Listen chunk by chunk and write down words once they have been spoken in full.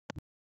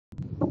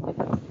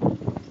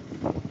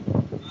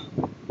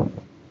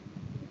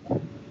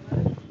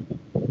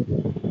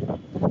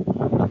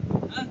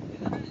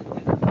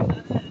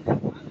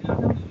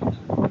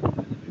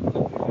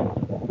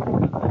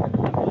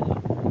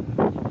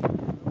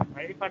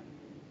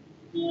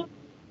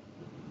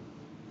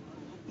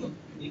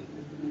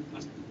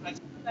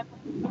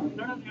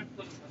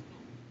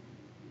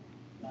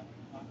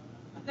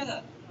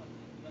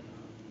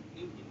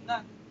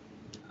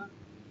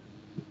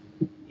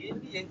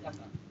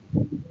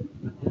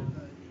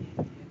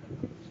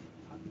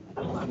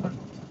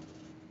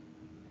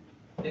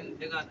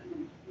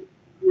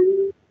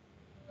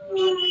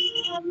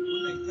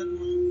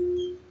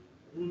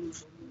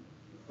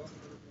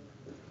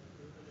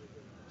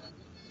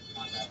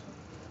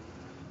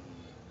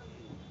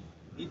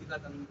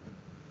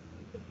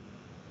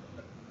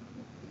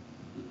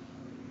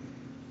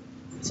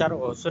Sir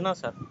వస్తున్నా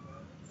sir,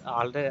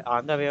 already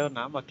on the way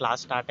ఉన్నా. మా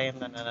క్లాస్ స్టార్ట్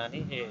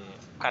అయిందని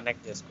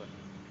కనెక్ట్ చేసుకోండి.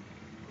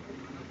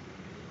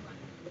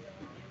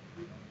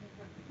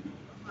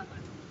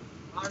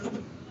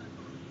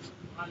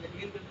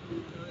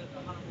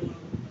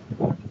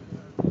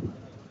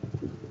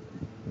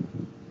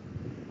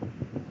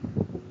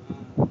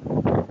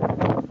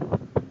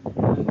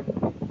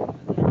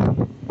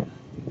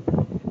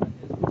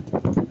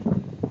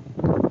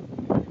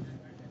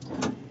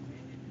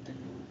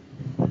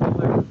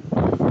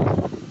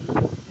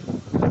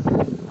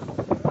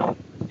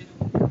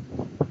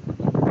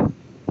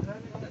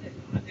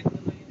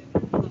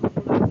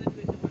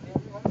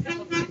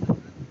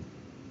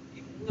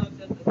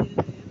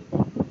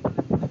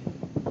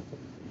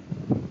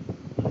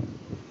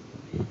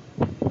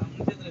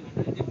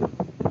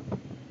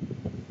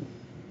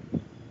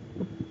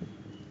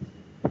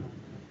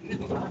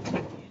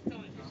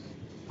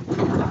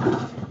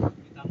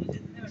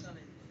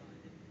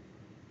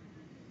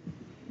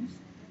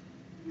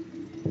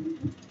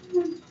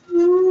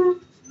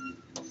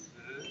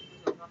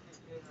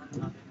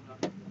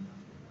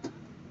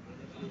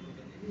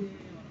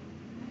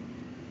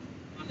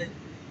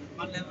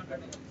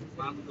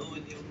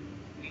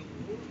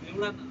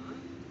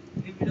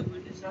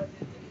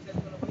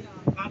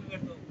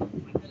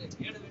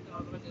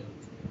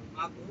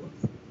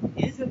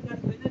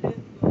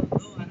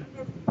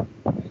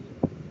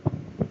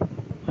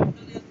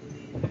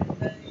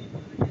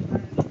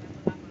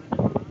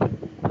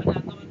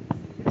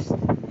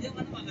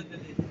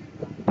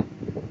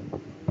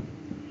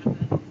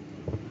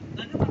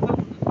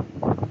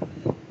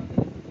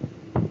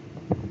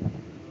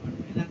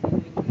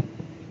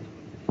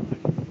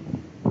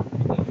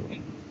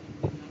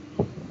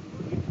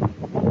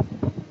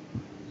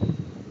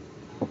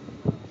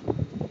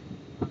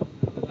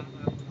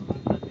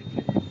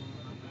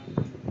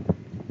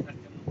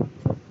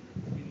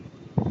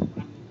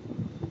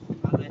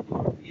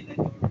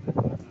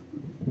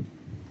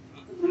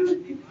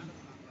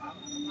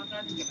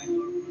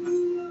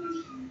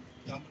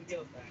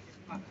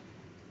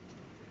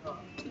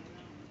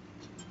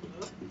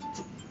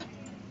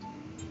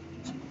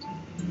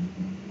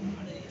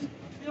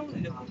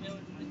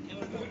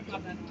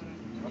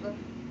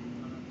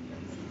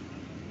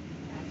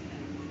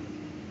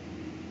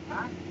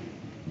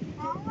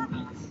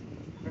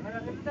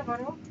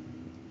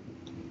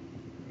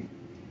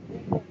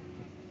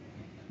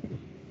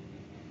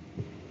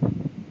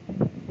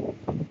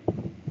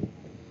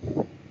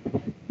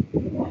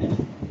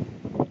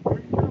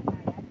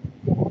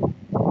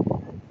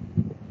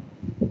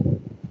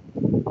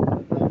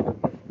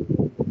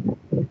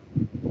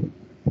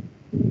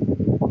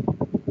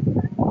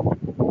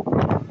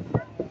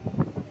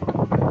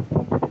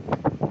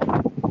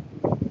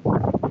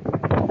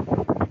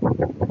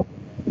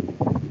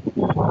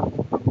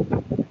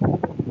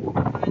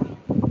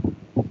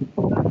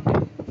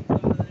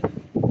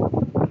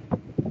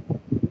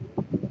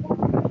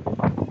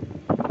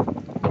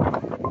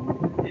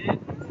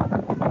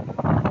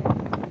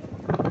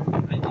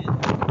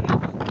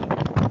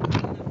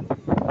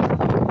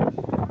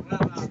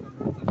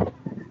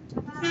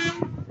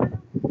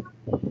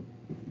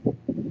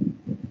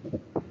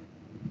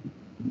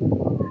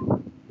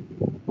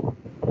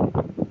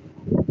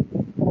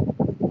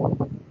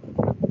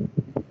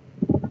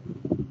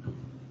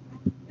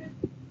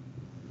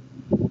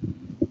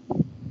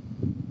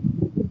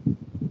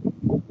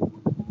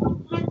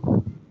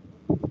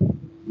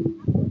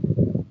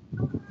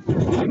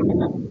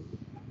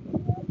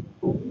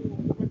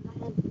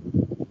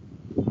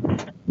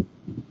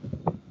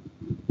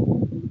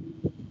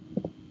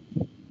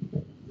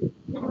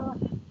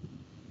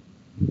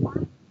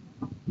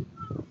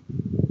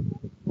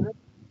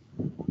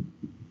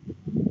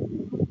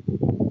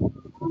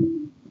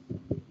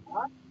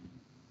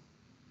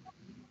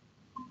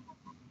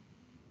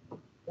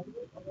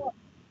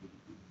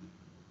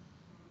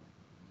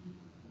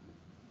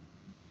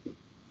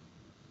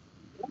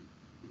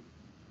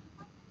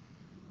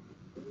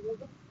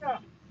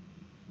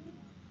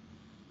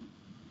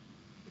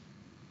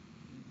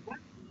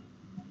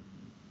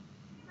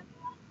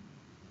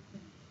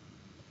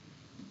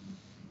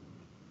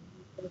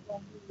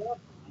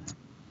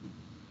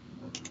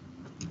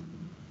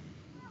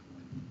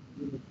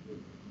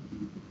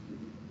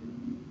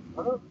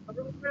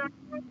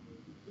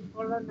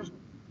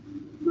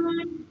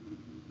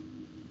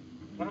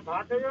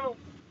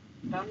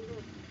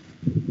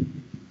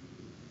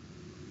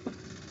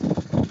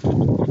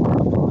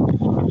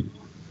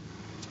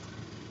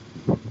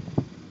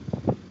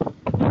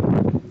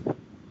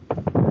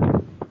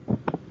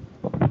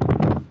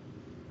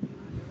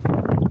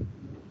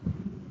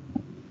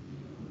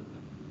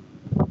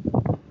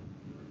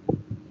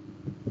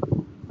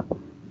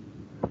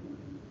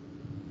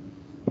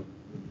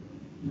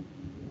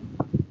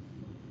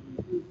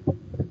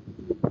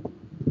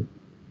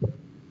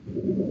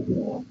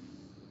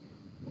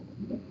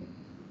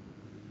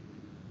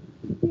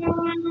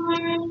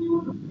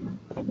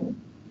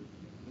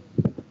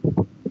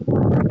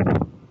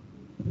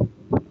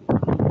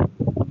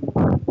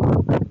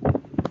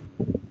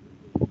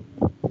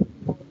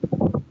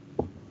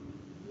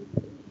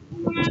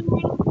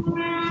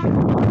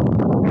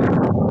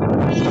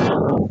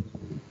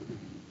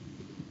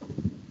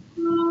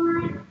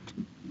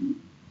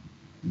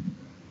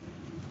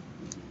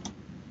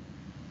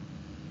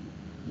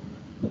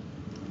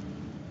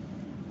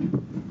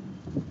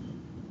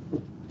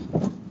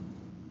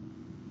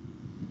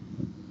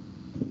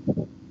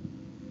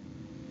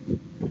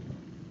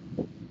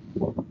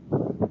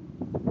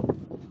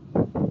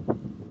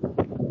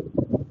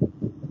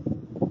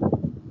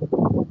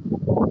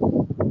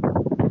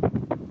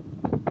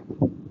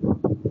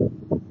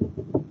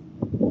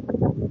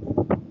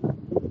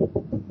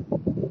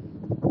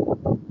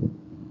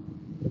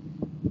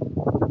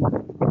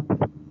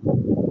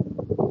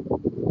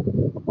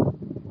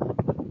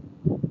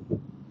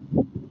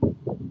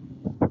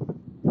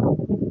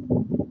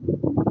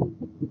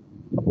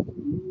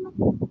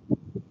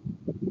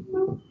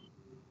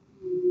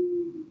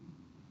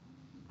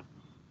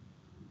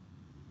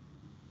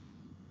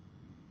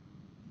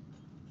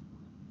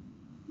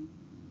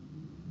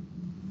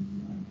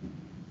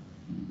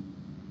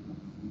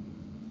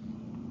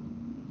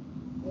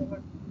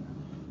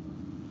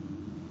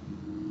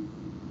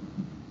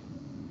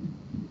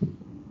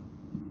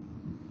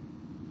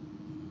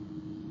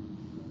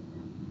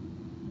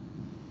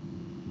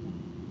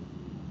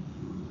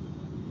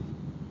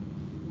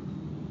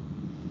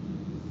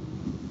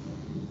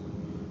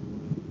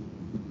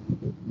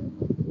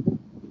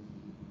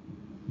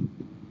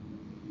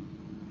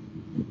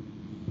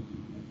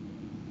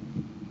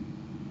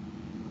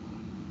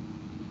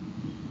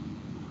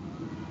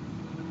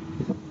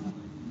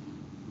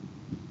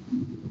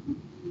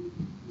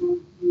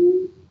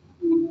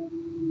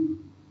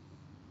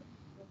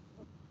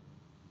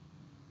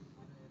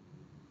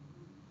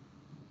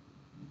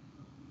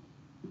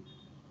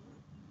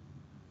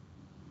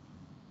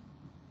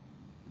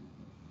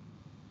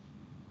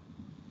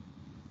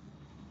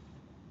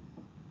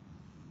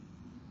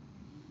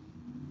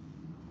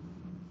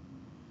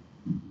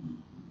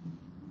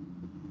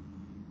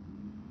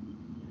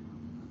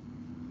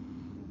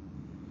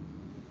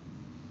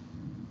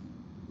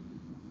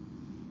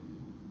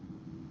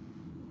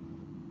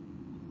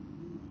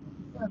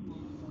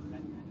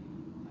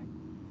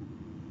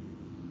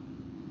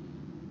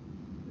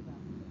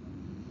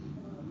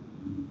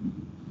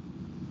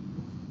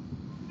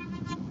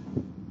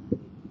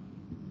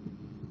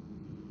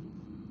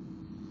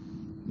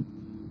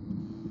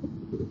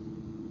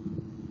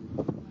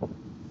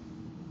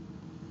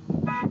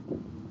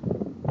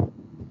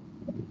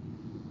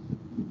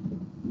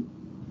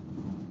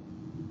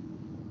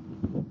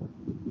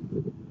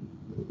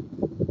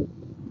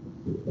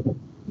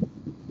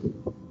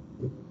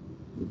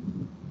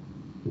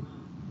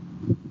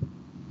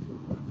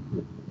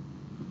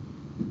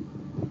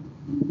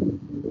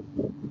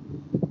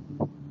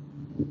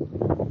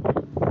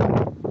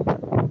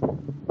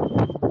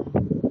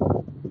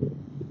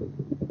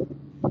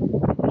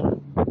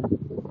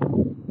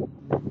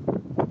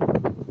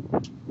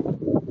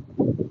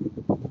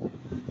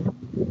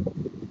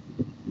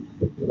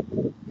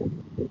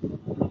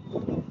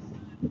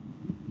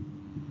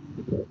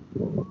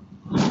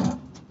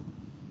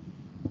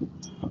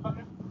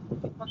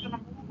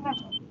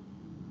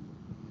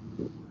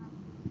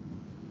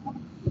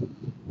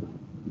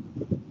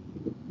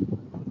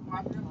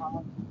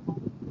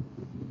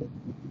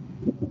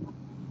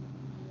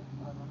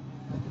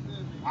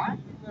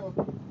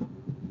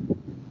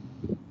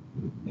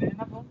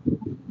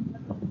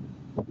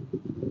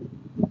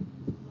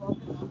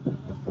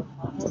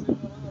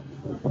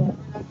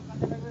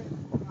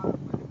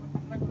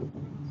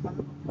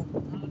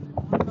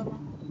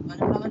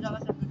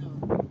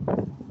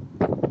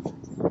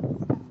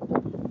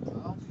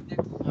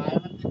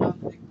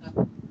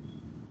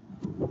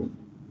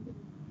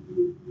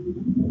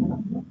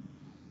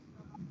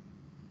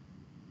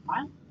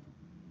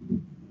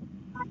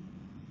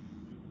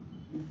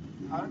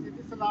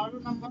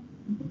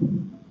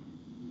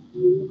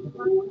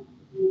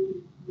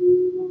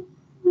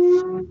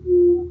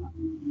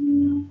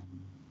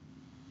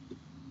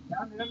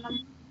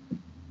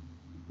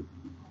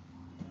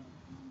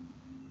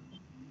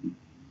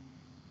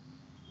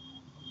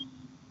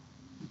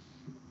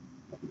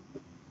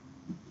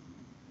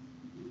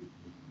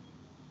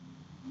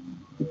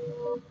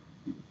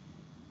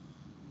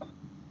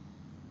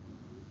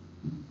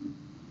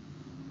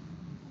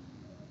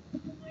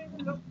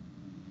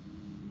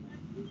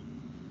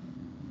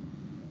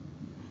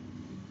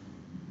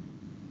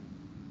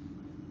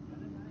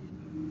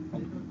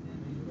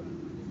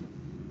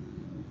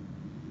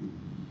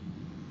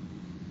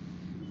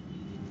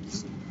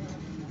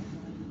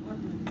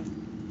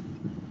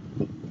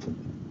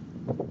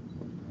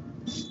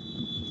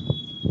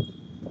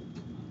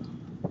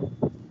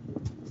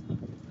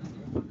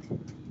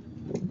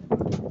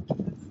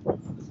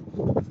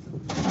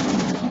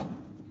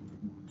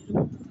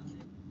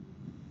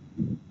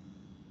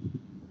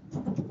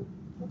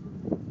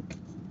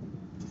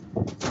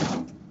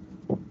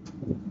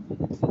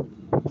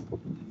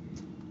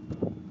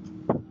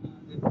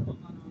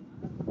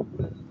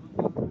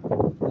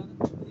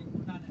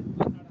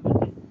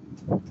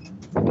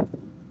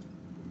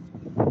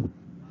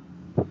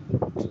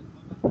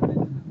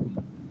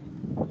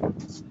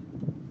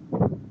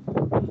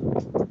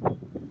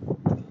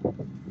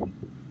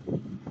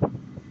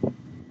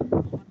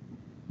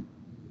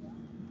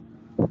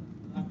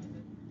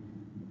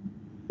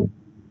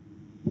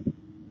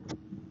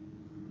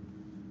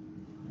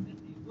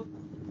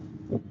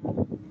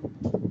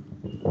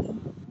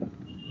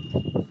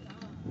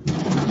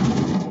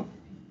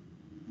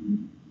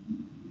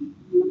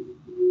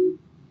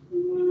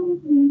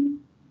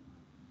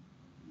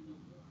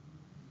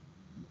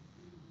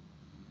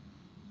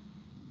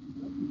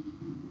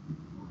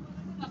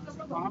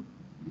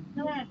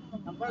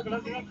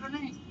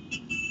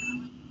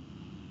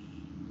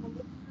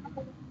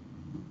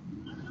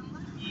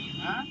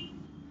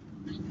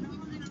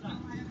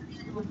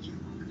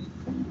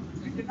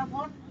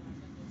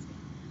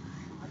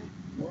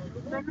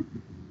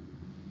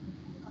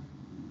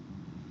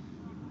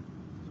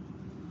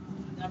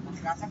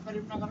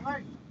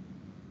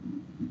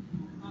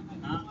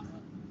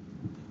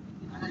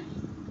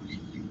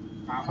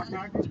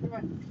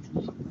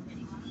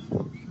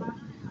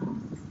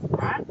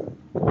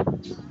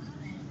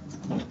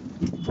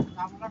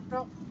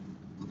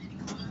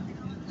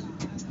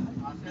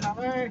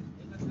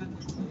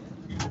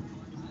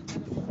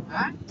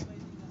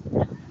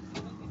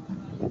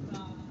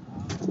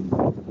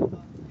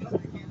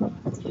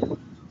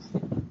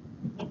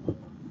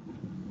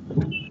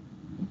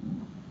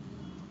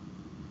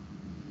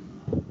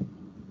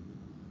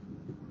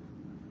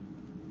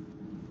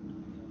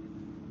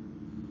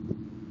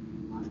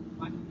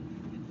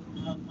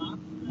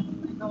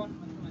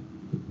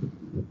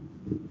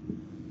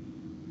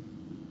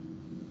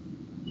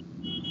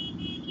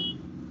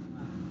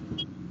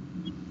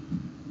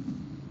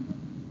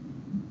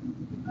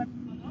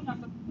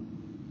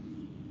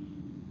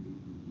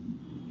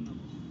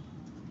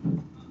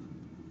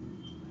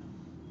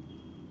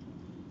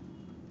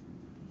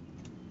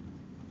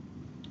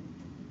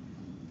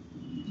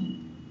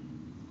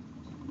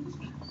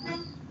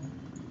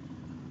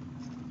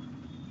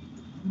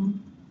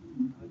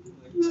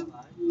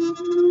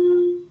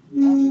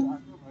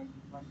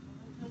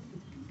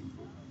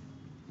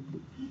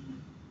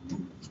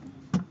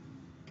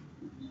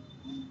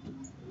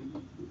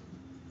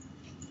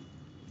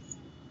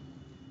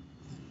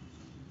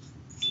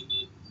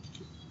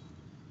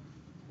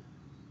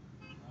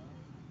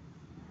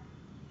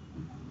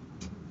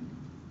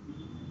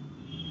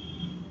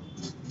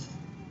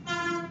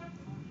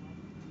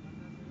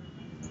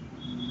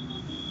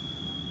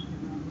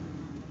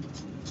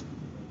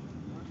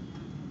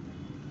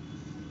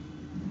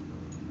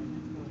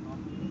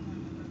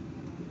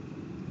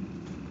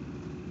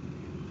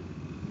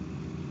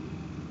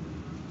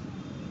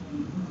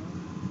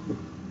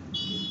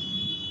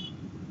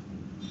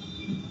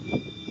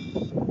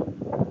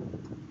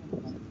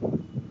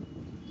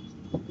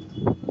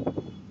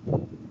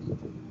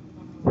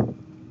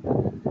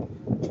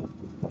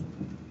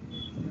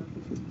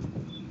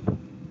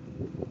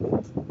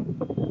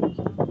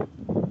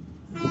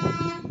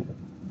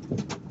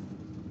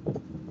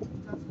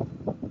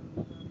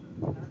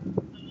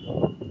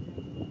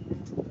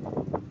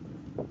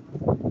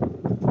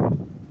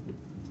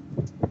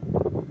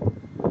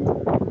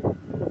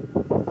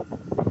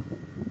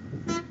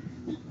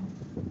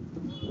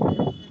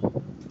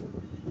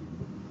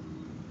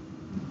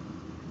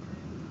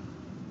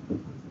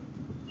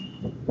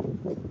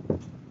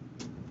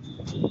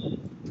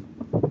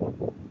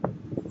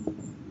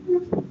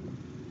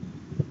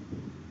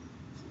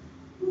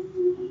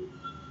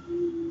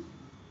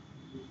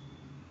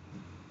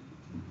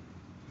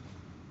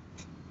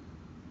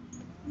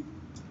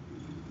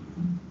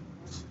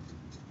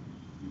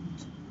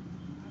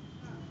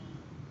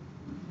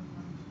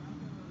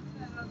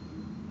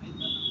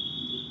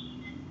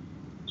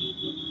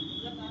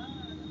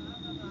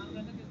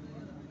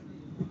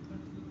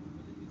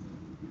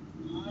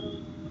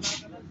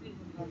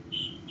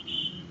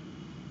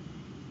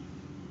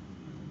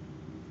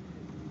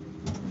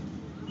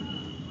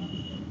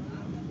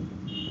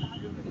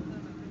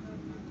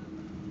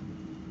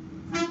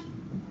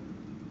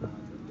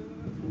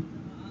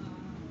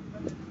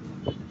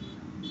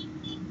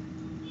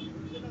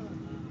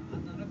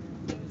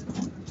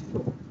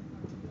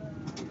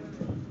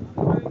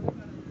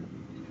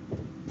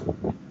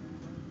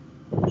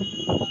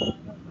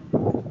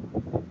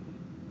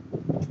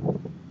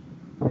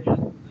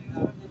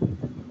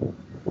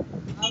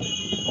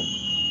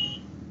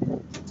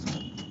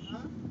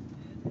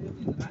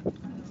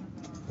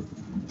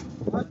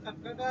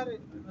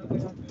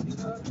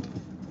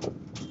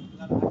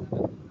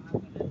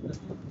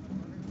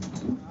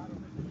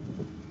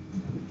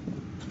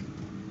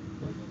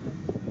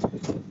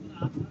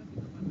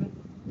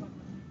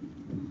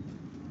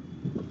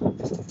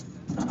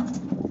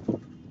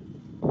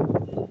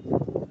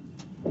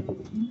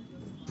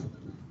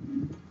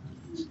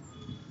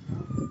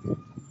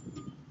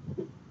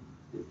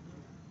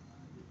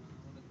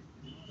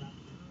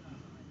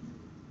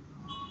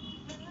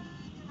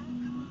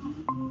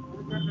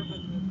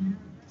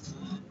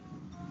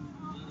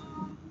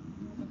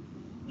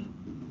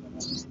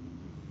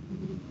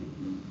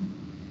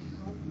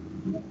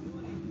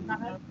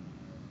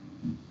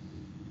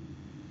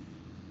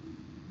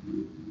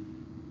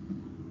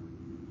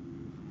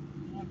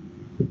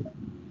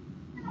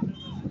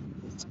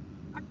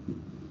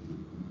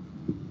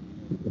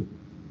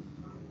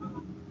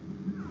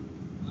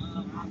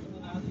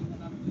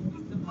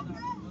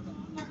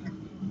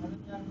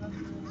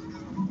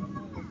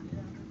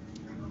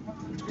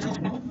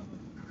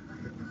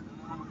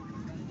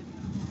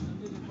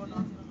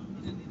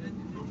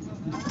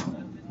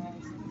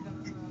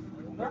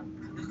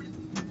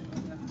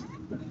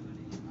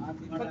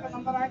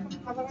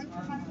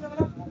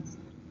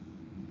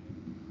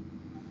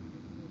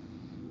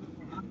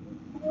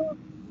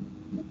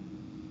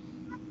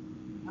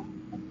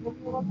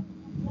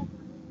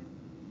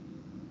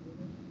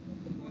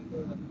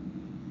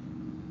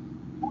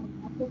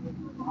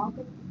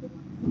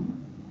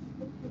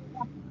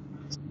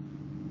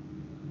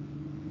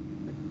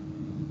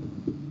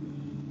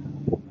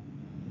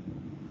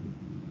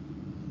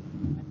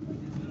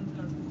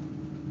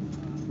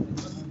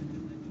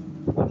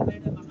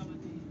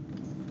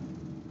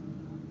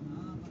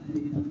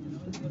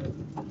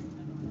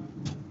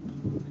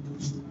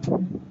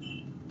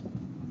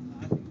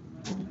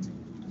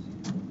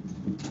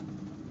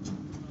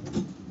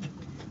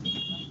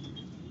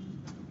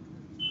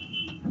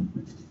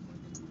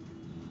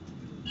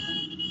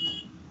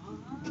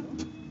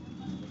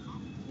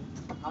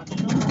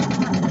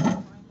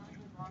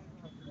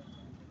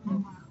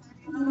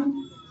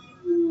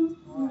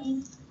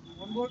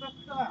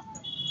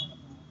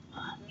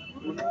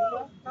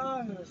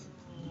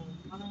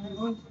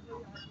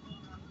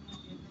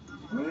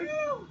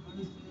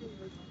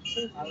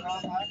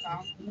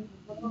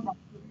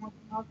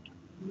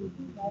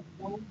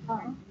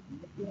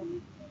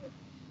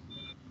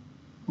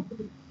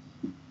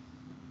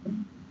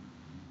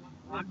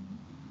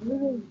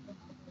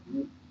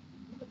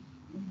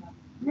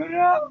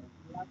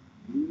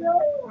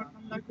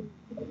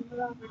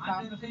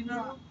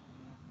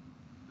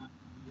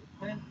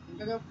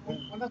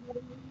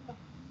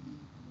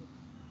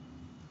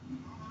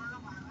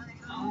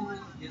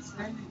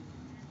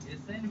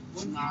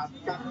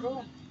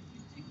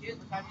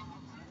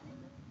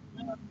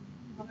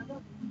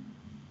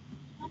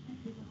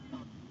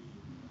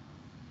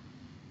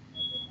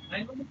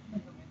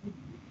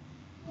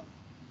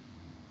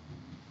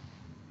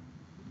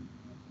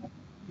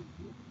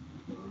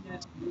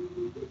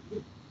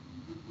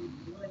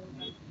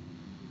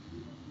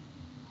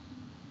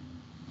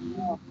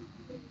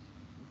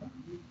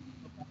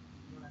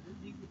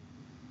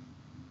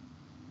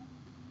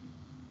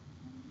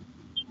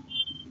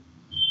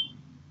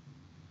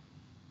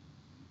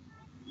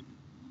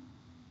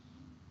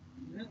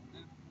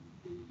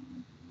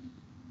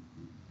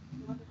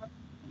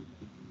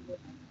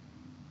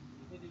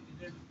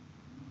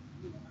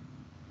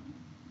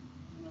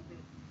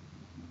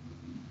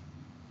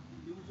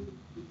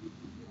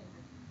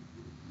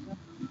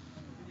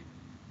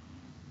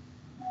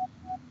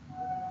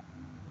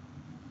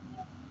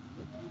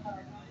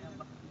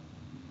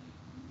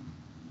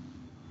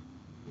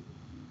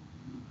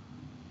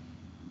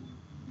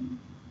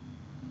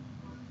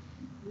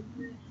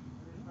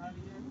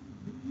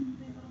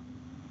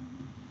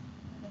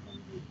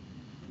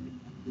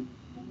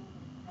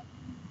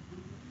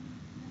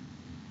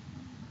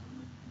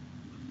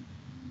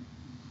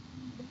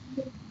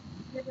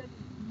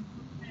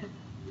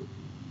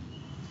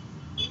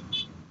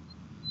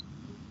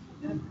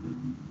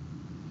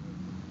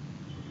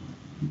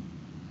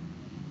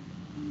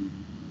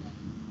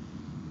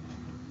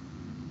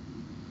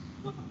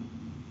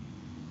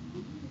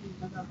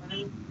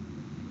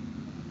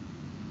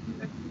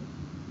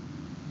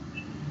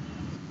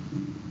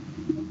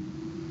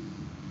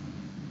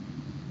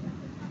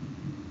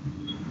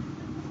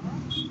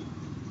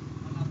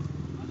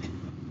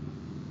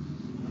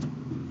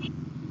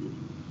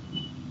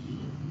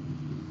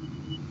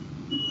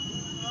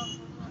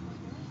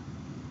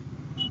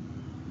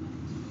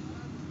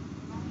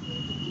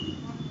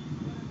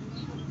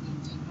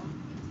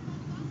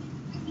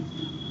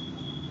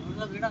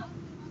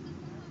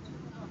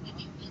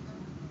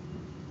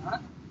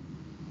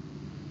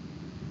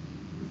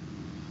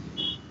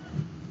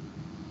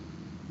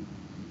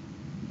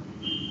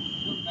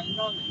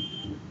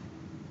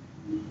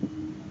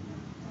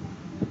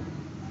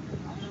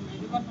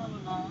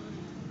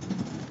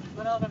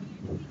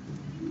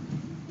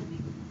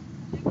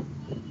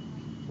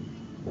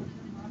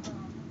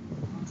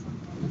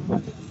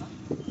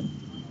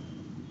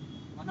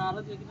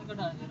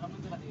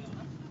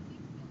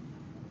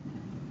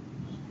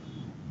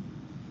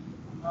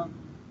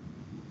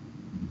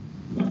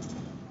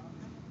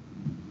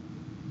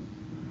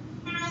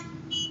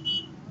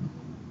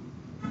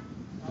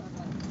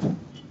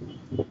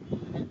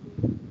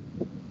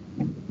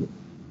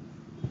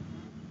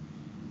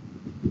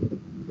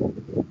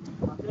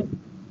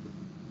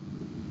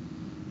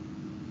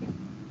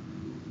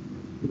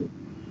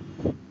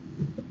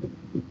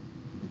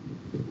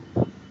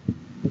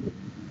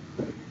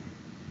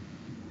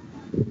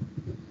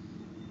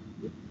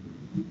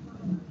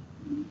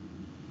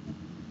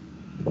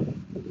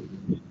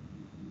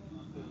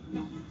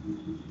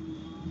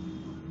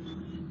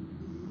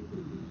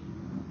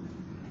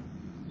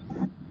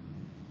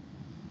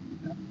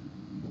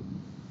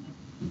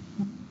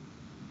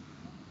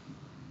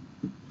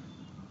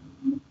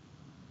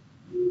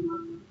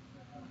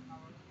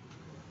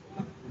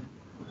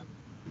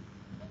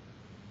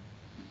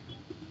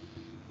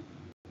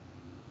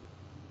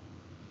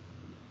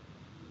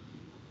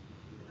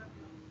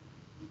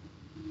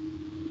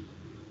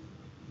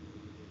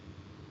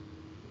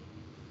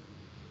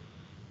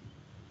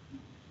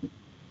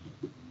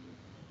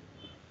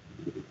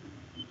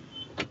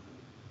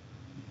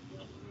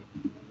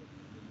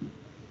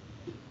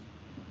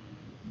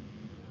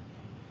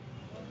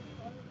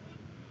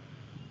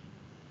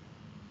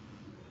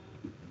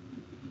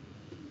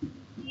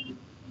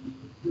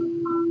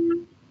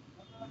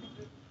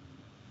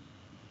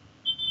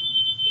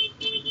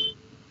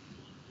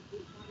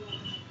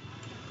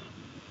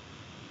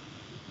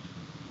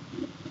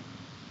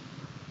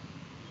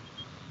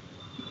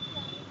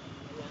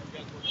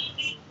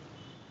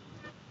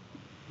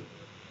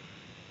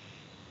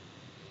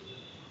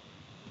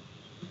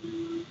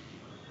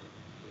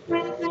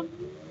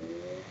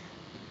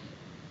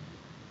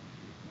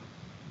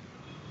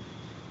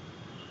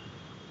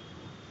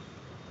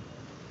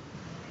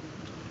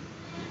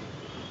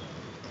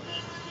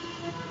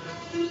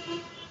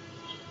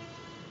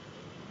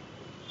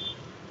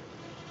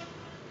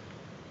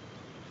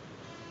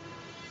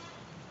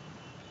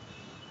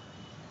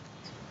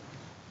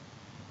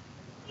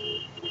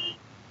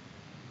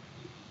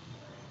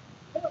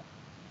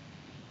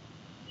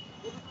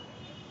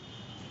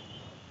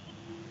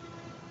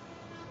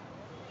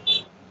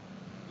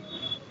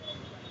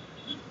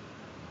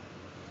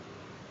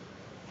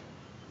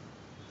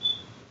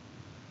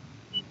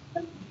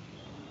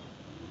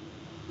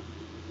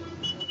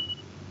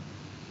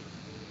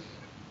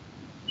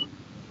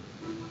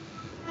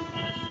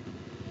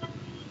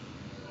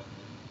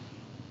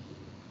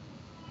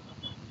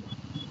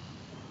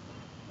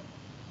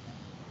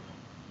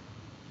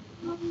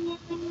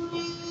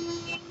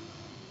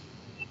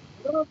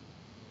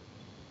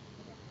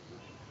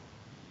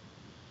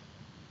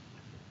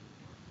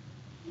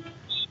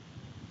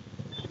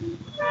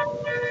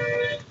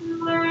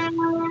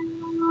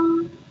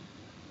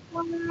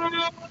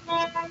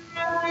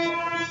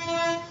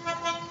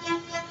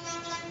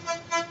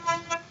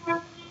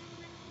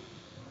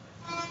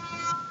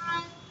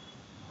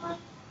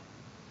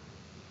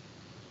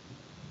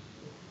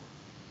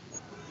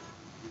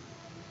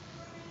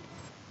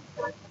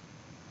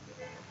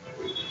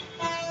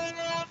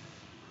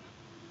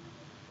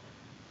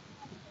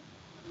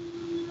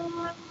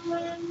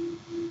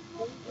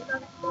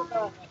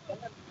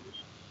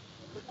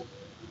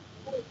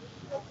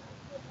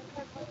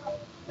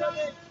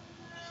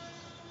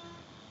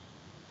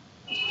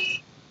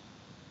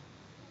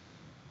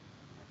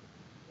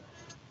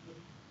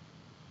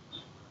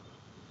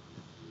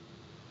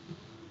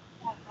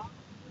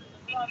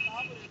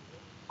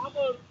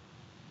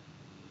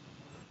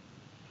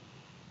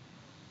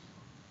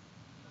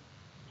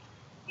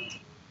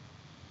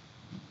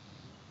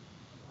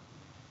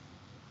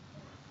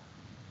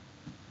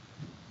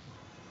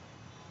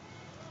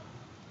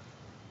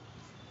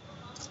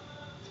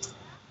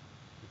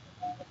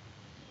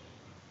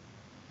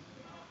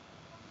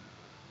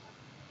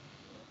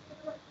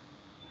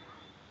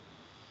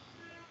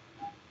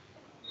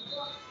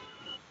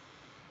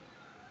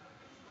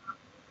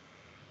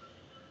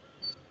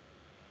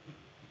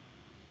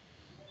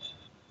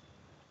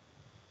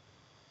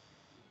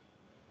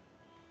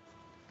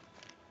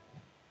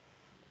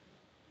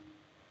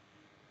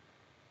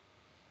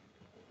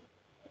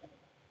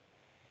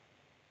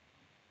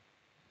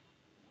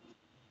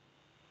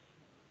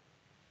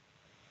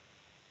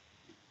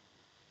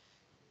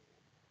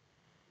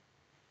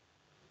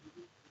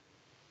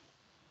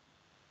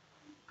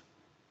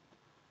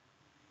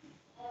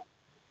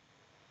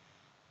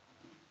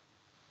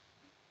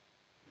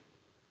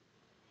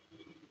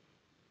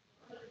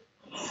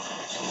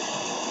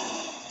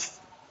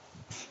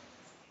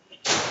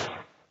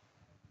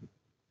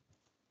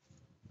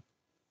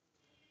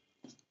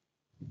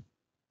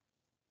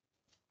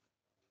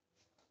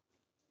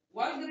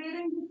 While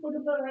grading, just put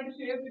in the right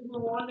shape. If you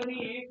want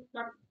any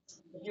cut,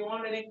 if you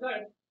want any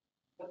cut,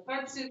 the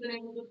cuts is the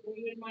name of the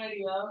create my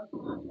area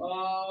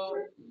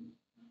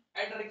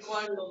at a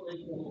required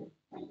location.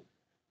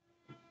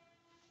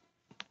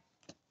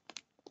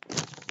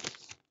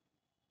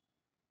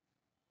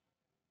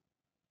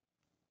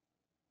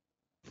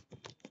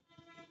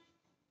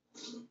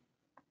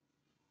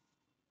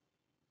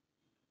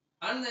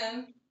 And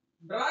then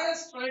draw a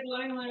straight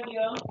line my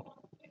area.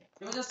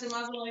 You just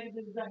imagine like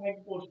this is the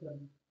head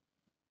portion.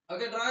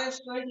 Okay, draw a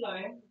straight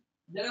line.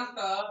 Then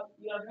after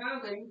you are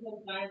having some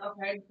kind of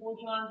head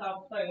portion on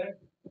top side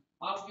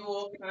of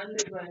your hand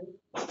design.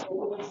 So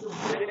you need to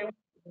build it.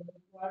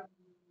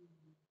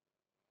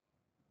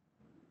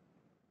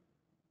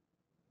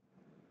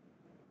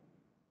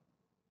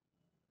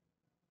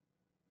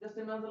 Just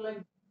imagine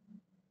like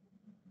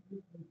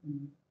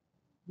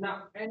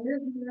now, and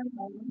this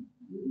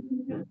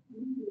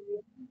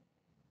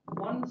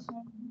one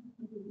side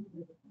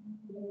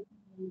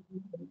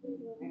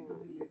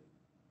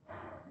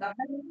the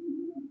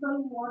hierarchical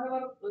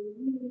whatever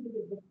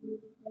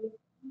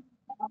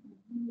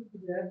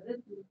there this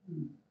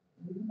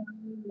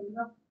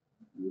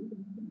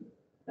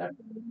that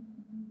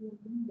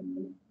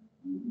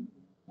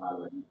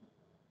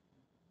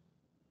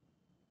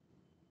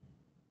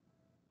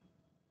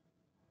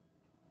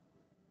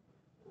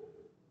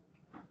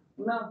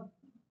now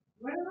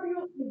whenever you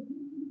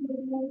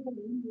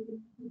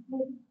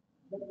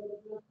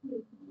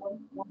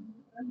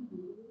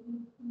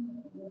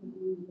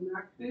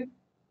active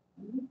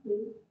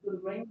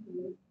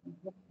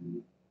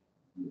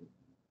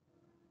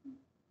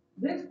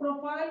this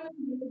profile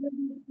little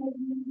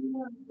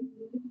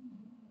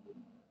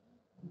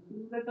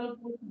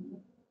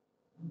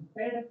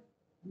head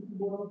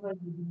bottom side.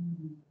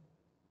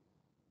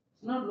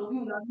 It's not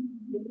looking that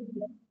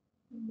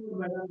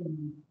better than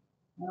me.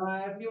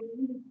 If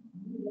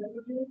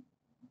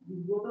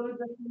you go to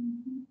the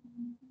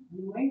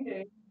you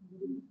maintain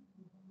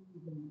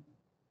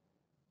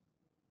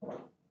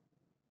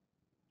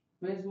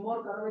means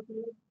more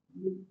curvature,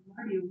 you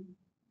value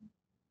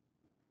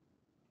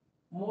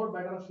more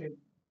better shape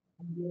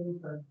on the other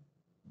side.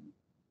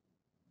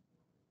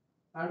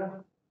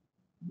 And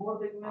more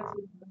thickness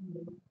is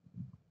done.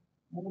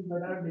 and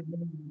better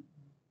design.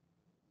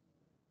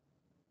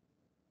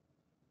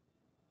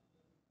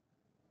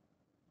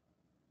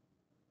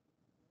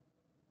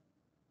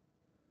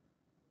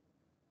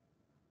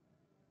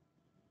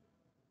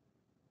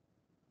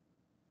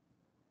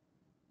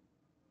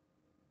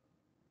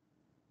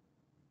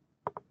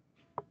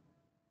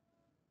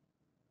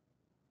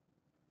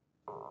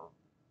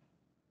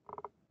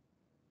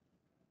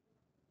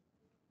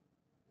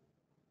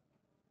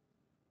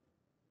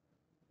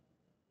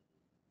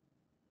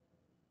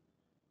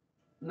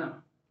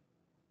 Now,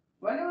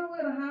 whenever we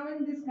are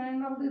having this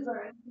kind of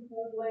design, it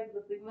was like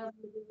the thickness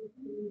is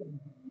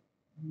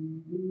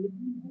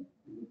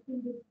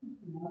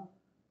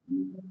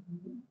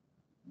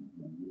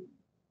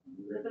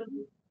little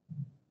bit.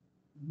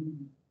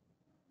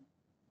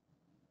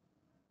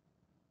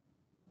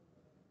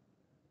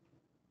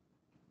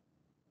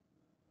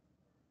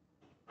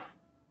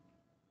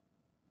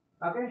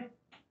 Okay.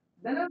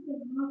 Then after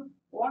that,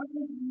 what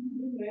we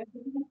do is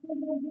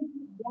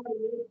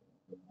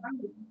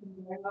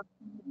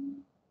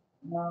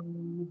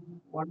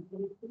what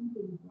we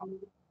think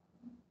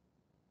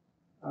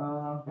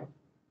uh,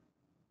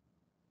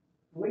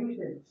 wing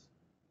shapes.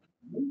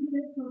 Wing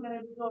shapes are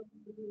going to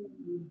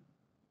be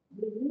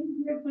the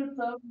wing shapes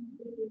itself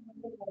is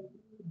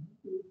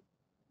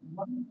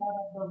one part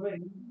of the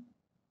wing,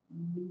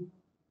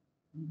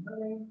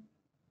 having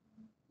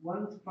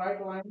one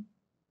straight line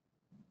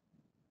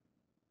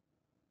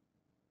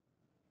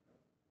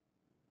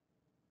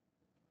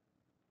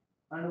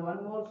and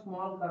one more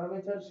small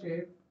curvature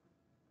shape.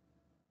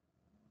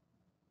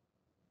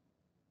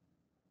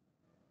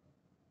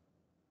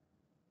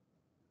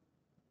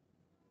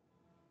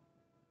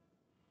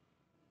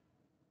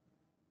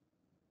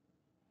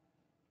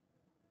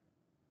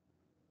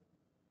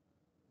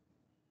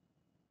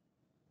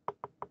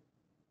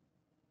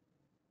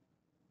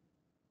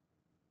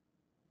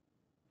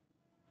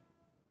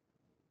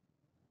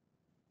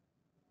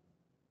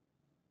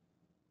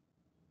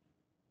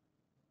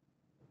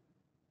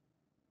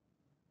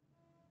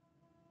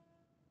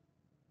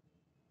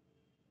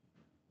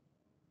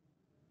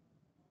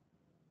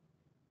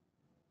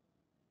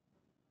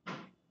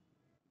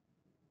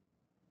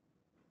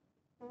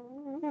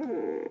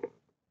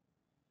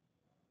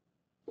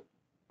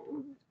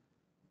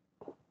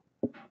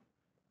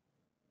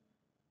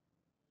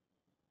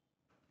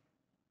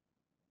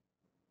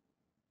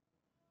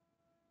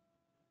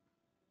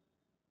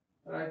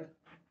 Right.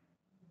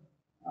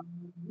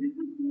 This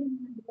is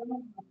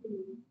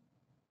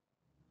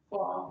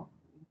for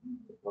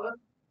the first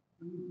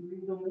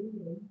the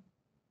main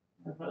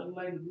I felt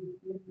like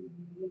this is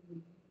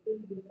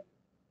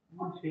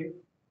good shape.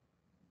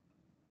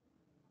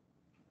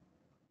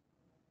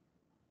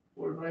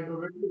 We'll try to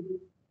reduce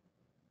it.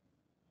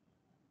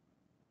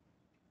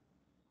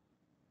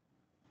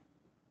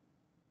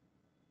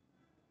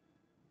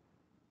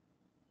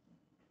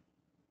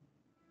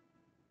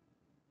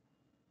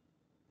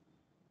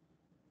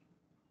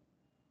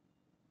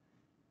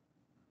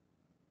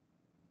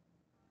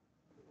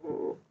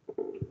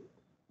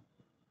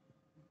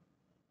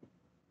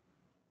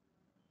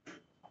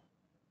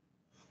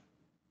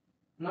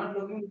 Not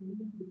looking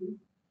good,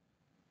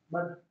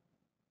 but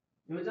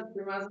you just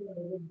imagine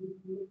that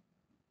this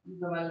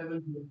is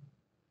available here.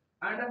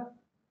 And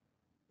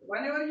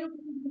whenever you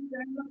put this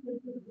kind of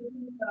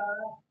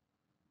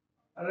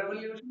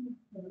revolution,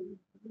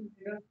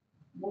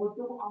 move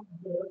to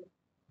observe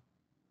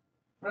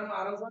from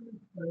horizon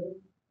itself,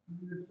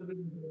 needs to be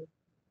there.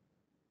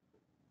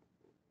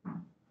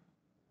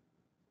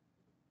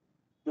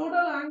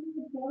 Total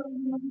angle for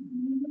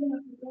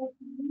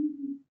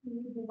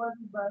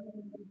divided by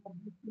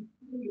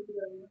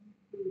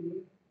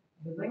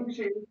the ring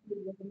shape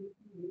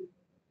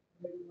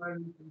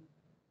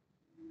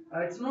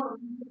it's not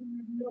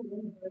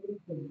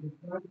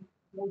it's not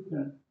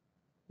motion.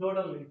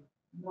 Totally.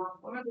 Now,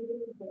 when I look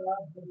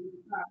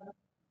at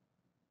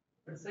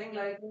it's saying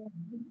like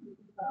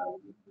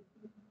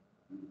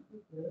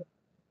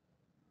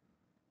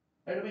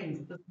it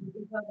means the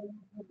speakers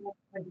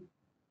are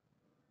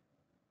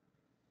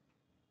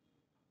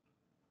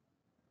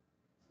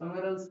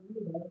somewhere else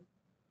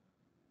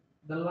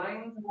the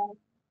lines are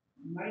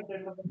might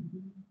end up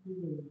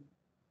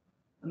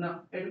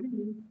now it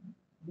means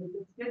the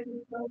sketch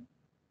itself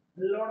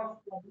a lot of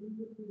problems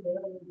there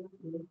are going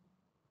to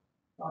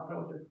sort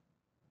out it.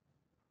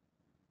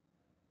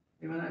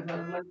 Even I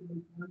felt like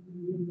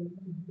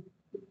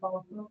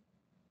also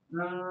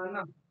no,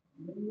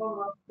 no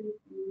rough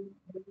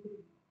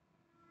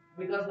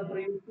because the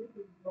previous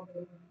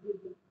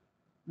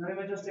now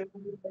I just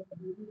able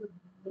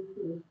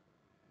to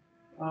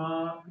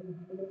uh,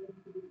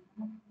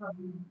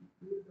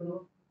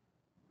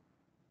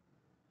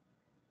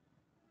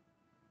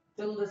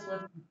 till this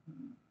was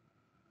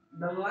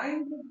the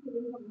line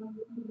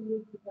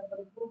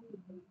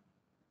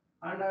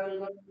and I will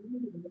go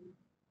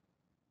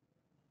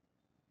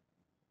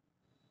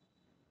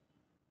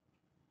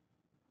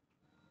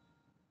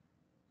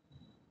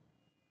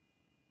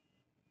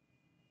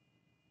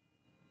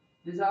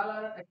these all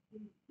are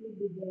actually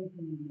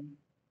designs.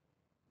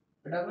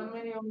 It doesn't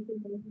mean you have to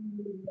maintain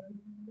the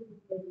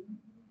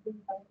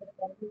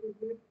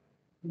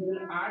they will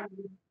add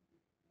to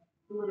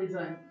the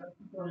design. That's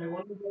it only.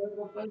 Only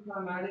developers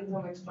I'm adding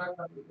some extra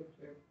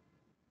complicated.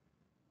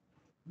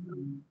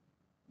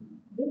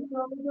 This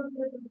problem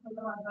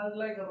is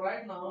like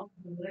right now,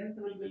 the rent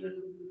will be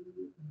little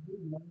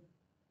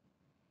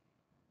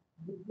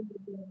bit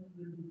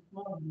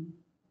small.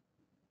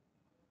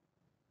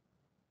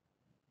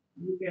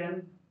 You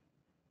can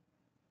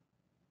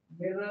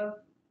mirror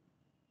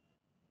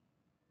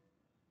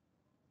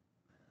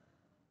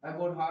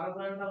about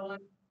horizontal line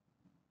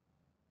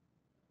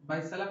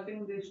by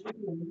selecting these two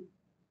lines.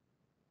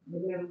 We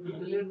can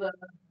delete the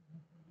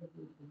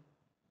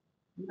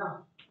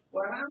now.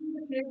 What happens in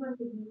the shape and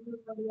the visual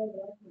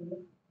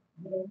value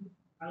then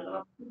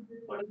I'll update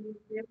this particular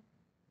shape.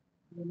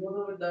 We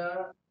go with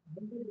the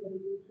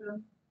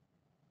resolution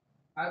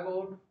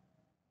about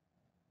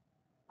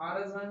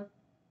horizon.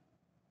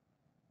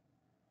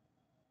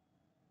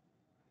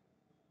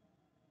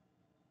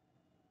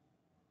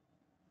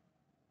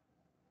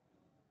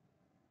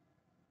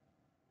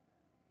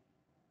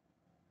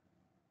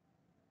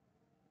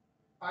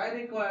 I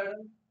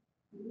required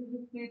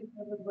 350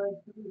 divided by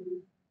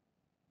 3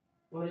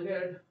 will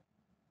get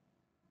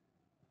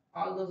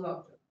all those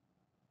options.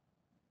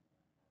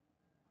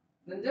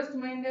 Then just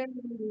maintain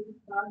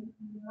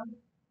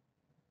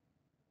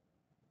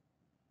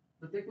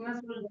the thickness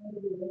will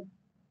be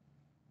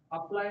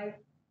applied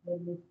by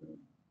this thing.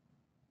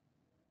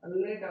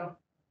 And later,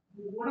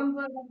 the bottom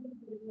side of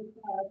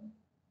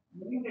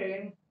the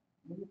maintain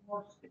the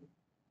default state.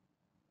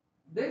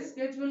 This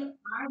sketch will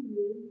add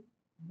you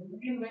the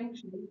main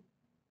mention.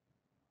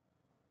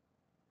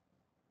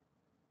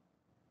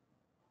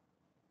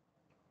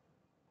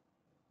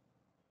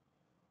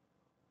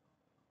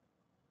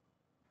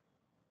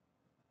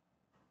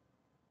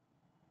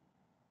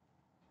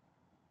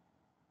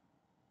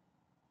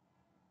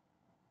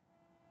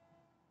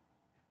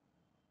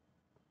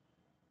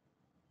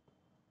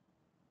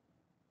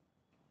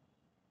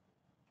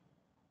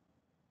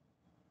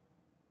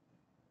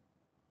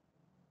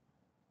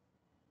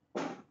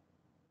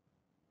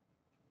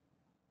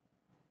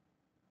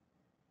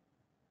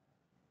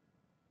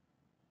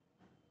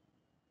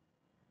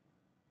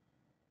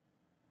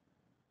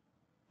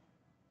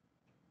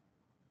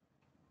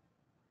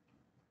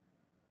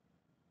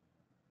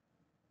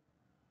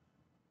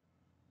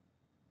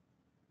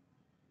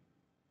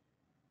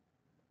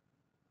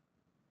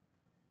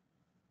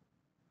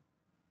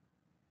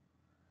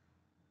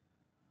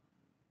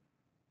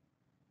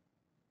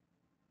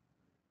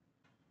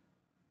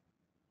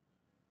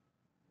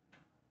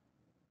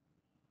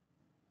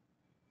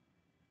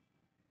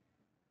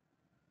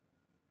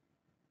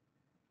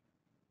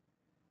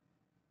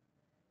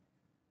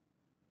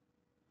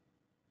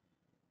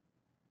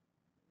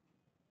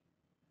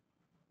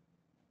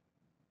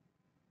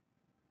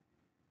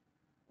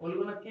 We're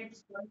gonna keep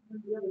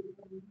slicing here.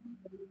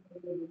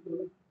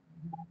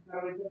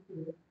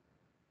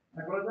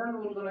 At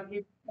present, we're gonna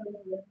keep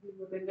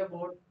think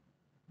about.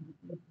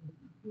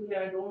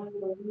 I don't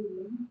know.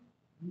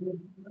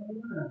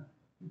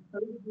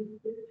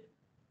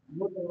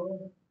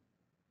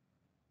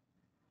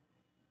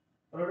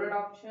 Rotate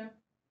option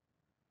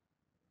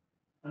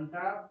and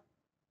tap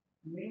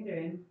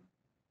maintain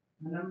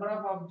the number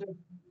of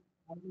objects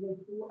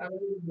available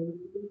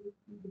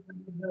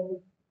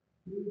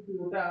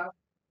to tap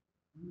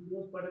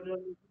those particular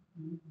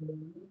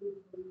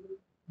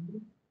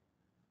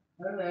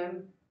and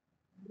then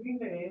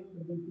maintain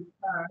the basic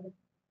tag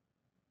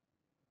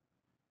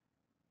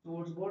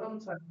towards bottom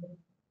side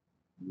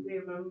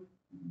label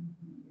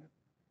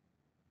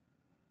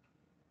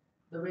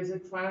the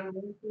basic fan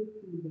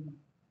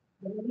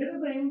the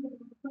little thing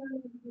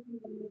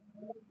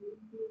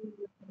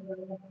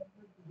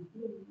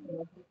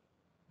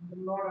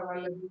not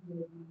available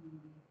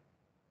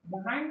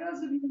behind us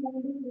if you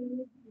want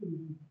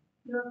to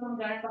there are some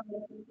kind of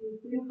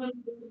simple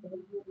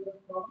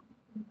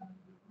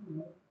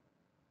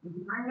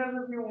behind us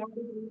if you want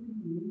to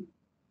do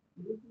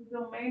this is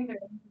the main thing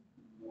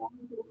you want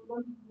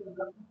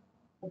to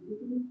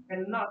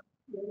and not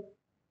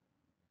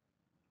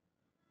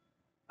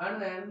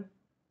and then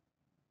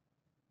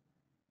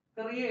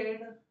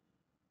create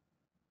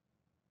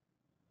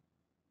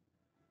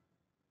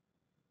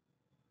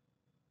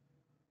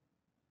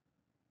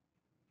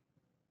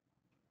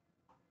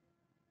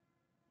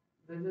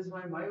this is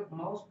my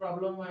mouse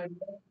problem I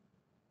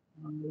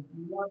if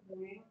you are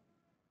doing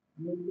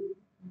maybe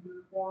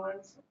the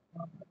fonts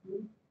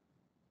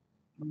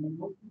my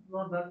mouse is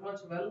not that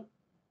much well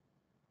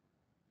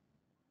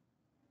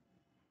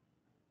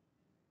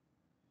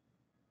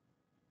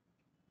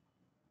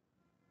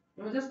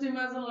you just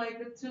imagine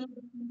like a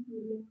children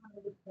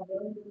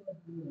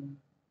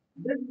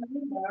this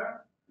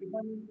number if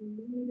I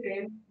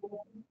maintain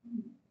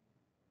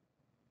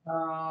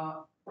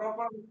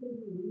proper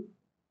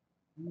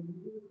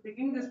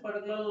picking this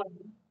particular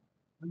line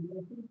and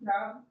just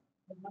tab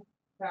tab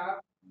tab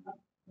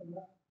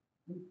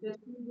and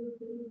testing this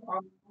thing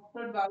on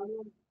after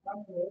value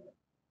somewhere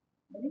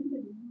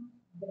anything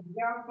the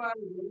gap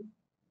value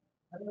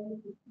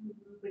around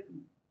 60.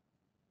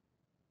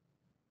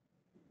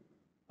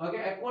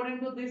 Okay, according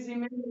to this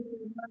image,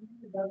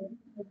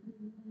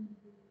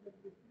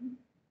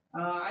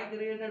 I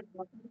created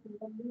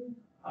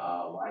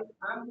while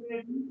I'm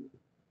creating,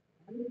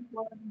 I will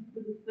plot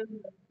the distance.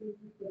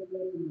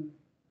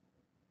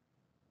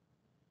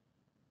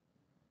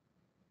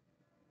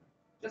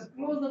 Just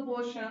close the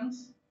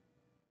portions.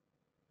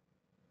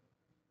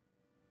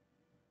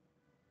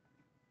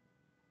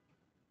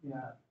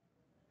 Yeah.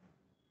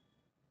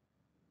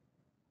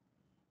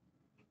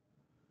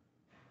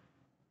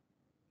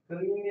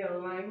 Create a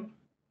line.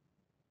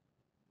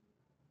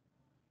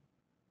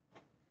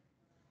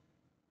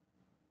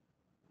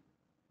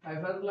 I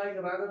felt like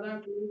rather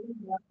than closing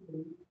that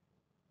way,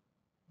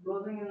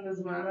 closing in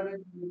this manner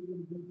is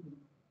really good.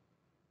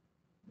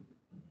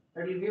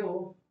 It will give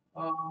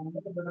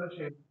much better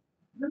shape.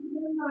 Then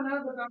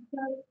the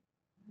concept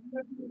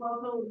is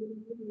also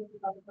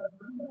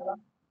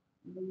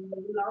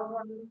will also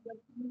understand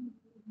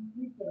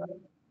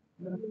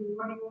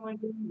what you might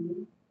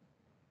do.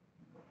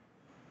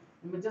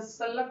 You just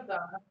select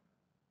that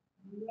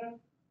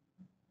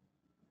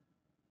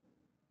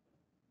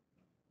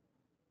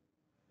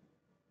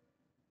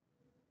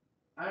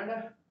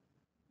and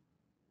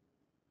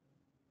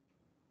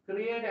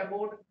create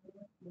about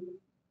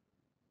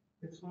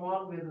a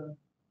small mirror.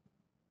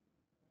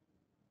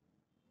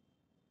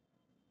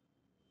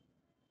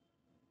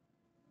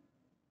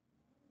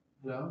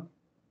 Hello,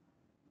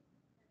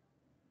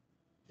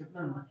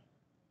 Chipna.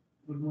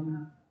 Good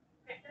morning.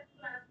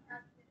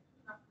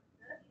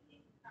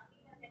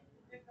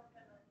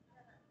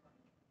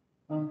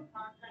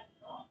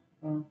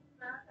 Uh,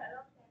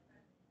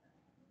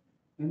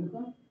 ఎందుకు?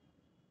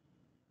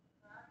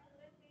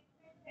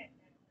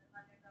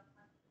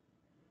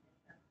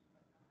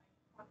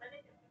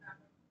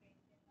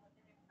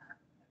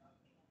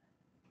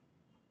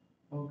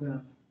 Okay.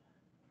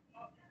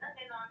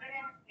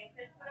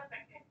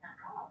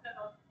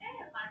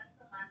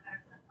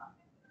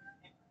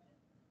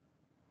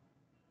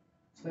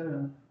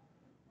 Sir,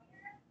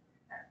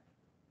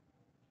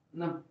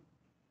 no.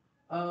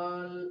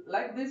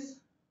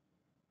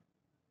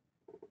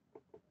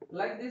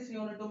 Like this,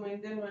 you need to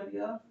maintain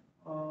media.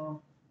 Uh,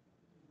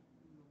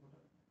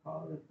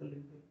 how is the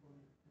link?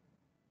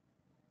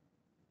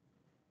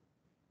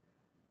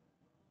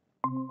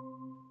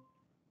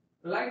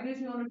 Like this,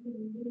 you need to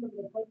maintain the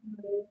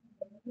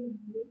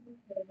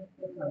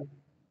profile.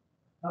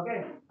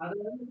 Okay.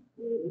 Otherwise,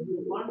 if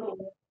you want to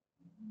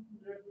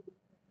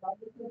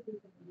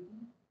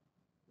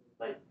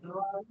like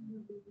draw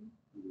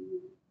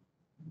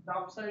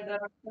top side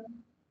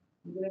direction,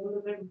 you are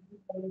able to get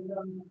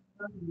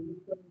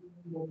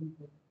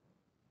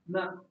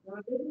now,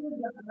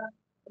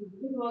 this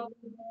is what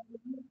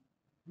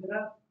there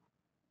are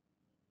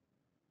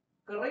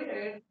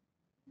created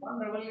one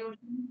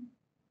revolution.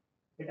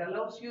 It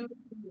allows you to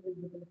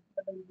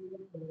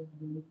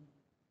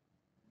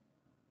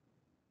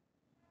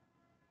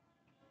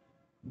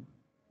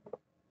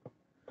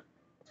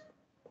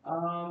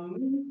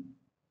um,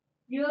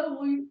 here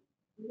we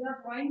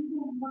are trying to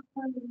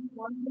understand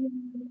one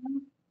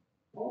thing,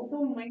 how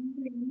to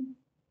maintain,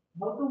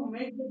 how to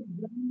make the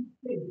design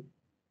shape.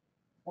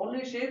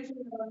 Only shapes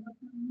we are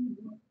understanding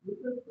with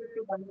respect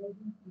to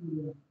dimensions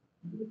here.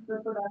 With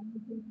respect to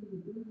dimensions, it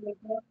is like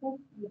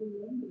it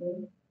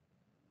is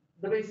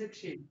the basic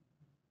shape.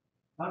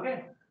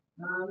 Okay.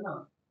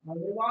 Now,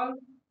 revolve,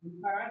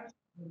 in fact,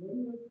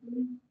 very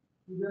useful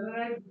to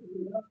generate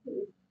enough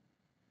shape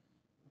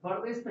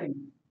for this thing.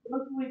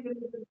 First, we can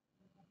get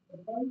the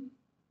point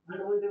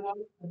and we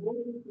revolve above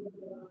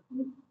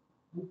this.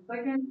 And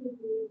second, we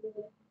create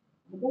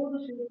above the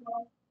shape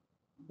of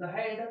the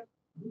head,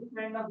 this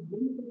kind of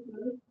wing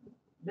structure,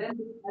 then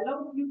it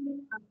allows you to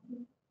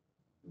access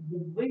the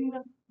wing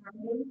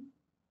angle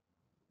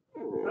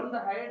from the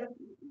head.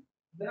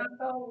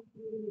 Thereafter,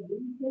 we will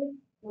wing shape,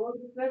 so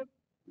that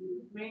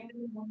it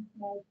maintain one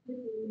small stick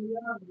area,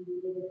 we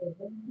will get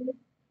a wing shape.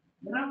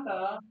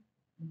 Thereafter,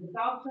 the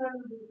top side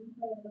of the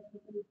inside of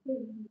the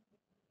thing,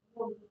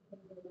 above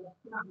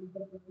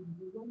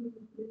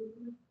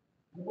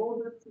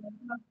the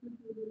center of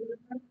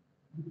the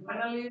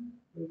finally,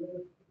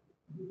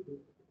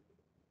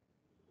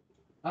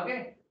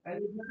 okay,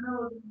 and if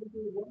now we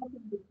will work on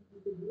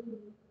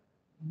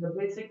the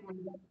basic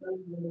mechanical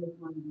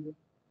management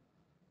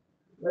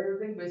by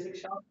using basic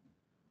shop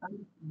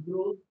and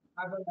growth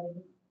as a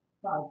learning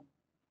start.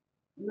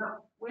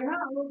 Now, we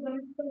have our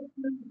next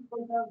section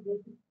because of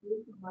basic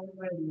skills and mind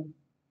idea.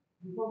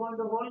 Before going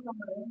to whole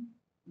command,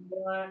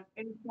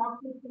 in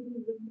shortcut it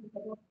is the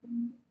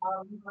suggestion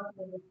are not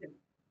understood.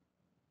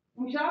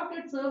 In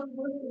shortcut serves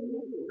first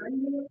when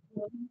you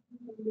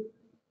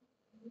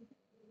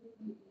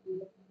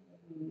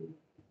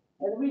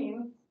that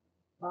means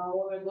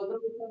when I go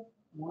through with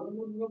one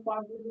more new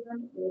part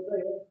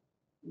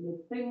you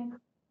think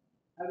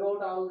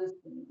about all these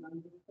things.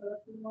 I'm just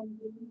selecting one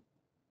thing,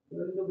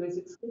 going to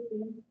basic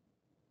scripting,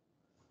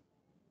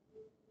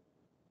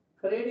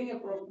 creating a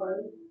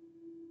profile,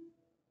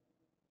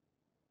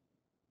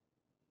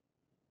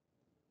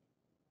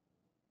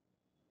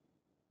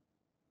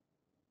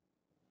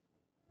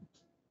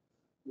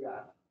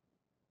 Yeah,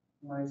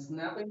 my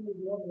snapping is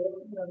not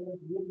working as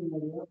much good in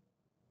area.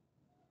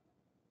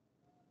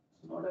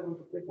 It's not able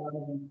to pick other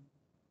one.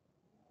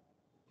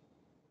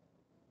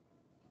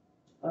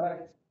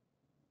 Alright.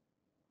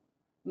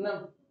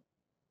 Now,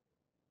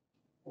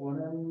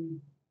 what I'm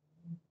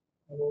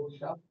about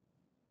shop.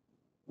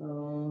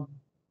 Uh,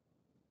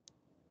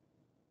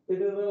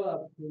 it is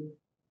relaxing.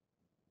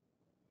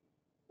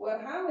 We're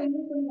having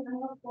some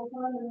kind of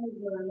profile image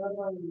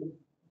normally.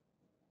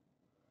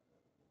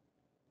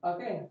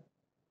 Okay.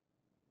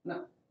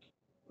 Now,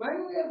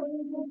 when we are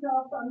going to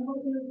shop,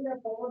 unfortunately, I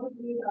forgot to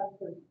create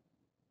access.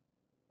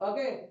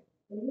 Okay.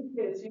 In this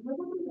case, if you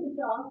go to the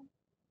shop,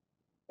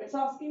 it's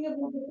asking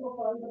about the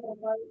profile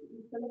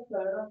is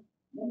selected.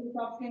 Then it's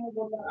asking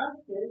about the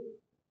access.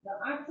 The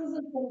access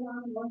is for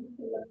example, one to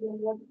select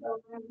what is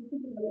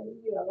in the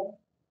area.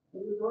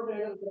 It is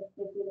rotated with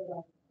respect to the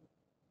access.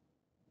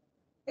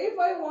 If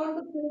I want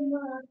to change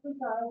my access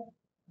as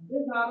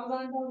this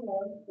horizontal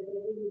one, it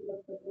will be with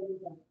respect to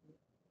this access.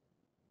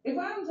 If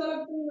I am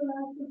selecting an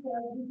axis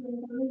as this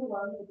increment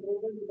one, it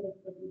will be with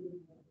respect to this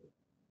axis.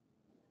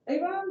 If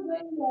I am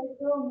saying like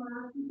my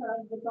axis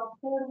as the top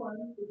third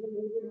one, it will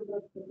be with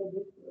respect to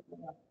this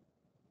axis.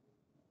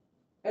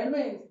 It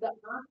means the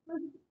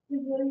axis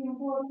is very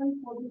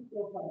important for this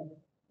profile.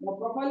 The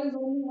profile is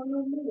only one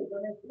only.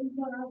 When I change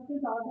my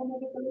axis,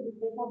 automatically the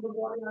shape of the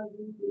body has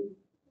been changed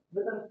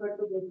with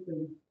respect to this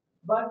thing.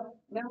 But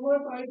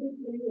never try to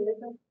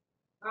create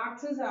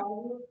axis as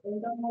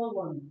internal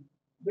one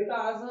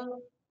because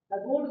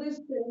about this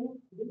thing,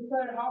 this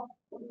side half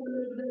purple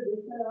is there,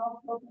 this side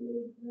half purple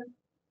is there.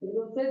 It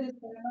will say this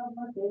kind of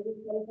message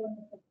is like an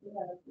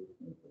axis.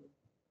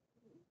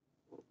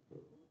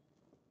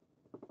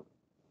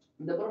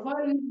 The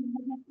profile is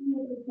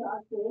information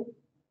access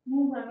to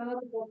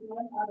another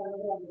profile or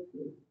another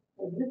objective.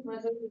 This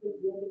message is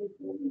going to be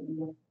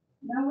shown.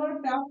 Never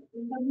tap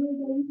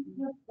intermediary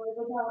just by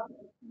the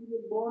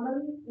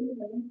border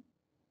element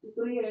to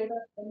create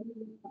a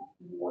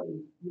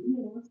body. It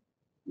means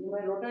you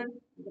may rotate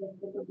with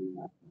respect to this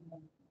action.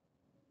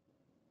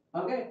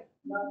 Okay.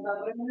 Now the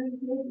remaining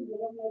case is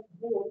given like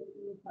both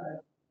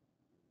inside.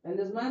 In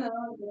this manner,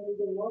 we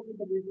will work with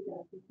the basic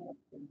axis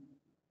selection.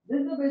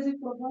 This is the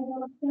basic profile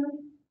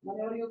selection.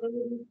 Whenever you do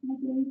these two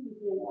things, if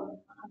you want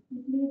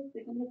axis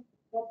thickness,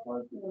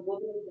 purpose,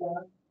 both of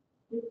that,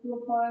 this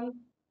profile,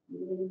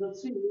 you will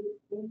see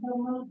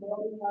internal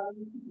body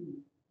having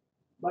thickness.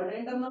 But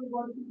internal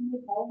body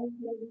thickness, how much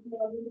you are going to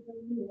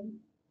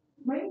identify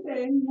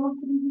maintain not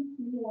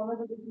 360,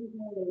 100 degrees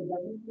more,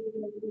 that is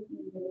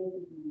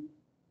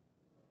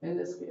in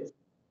this case.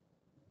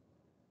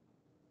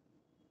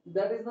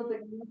 That is the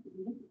technique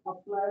which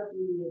applied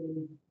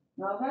previously.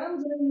 Now, if I am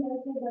saying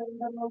also the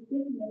internal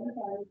thickness,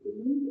 I am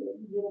saying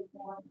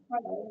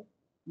 0.5,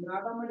 and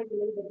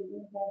automatically the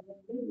thickness of the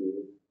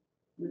baby,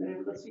 you can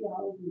able to see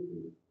how it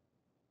is.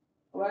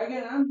 So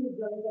again, I'm just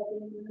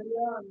developing an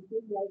area, I'm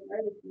saying like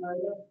I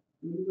slider,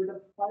 a little bit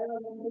of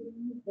 500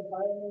 degrees, the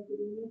 500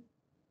 degrees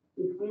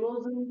is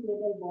closing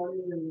total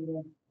body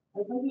area. I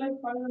felt like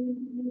 500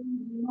 degrees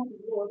is not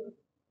good.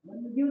 When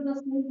you give the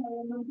same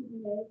 500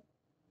 degrees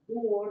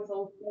towards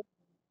outside,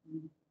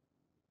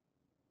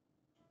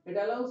 it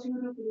allows you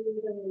to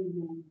create an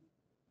movement.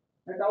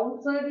 At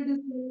outside, it is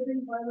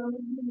creating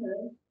 500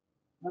 meters.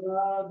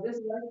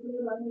 This light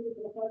color line is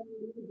profile.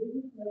 This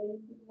is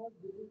 500 meters.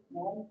 This is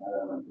non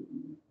 500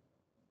 meters.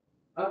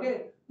 Okay.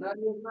 Now,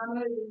 this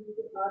manner is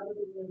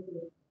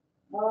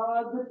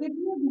the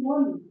thickness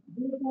one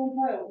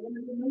 0.5. When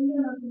it is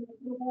million and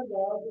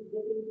microfiber,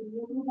 this is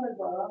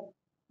microfiber.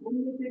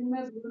 When the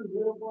thickness is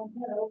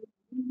 0.5,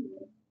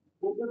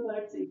 both the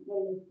sides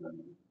equal.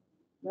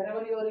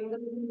 Whenever you are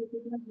increasing the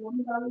thickness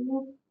one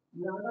value,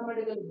 the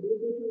automatically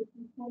data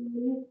is from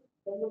you,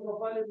 then the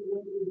profile is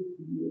going to be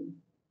distributed.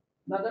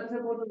 Now that's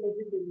about the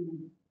basic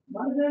technique.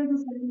 Rather than to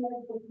say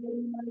like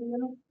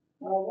particularly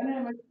when I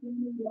am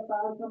explaining the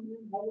power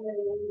company, how I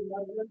use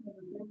margin and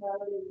the same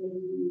power is going to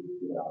be used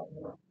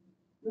here.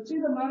 To see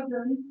the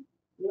margin,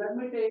 let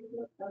me take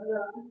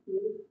another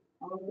answer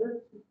on this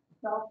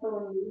chapter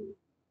only.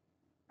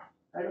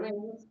 That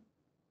means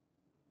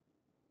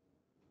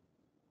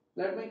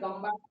let me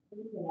come back to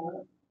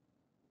the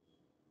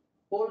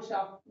whole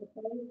shaft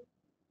profile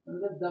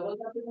and the double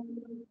tapping on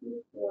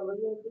the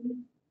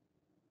variation.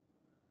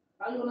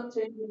 I'm gonna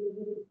change the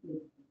little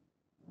bit.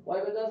 Why?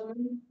 Because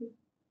we need to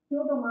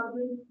show the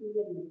margin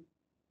clearly.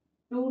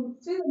 To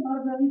see the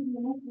margin, you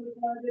must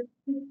require a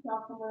six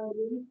shaft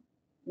margin.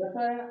 That's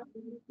why I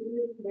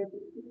create a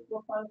six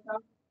profile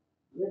shaft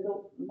with a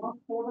not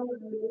total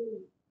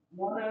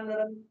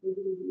 180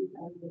 degrees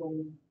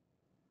angle.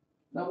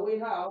 Now we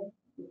have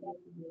the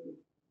possibility.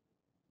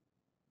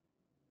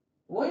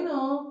 Why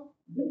now?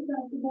 This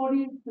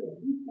antibody itself,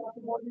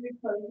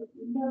 is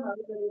internal,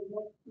 there is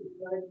no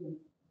right now.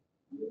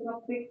 You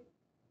have pick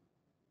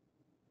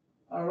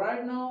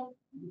right now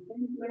the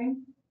same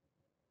plane,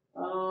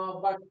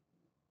 but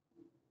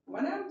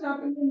when I'm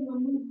chopping in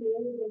numbers,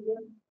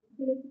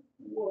 there is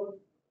work.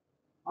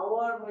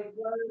 Our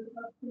required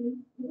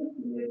instruction is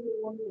create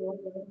only one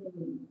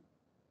line.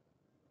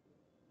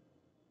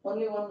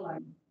 only one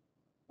line.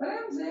 When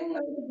I'm saying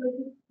like a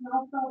basic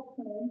snapshot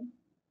frame,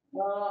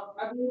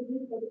 about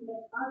this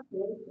particular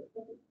actor,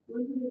 it's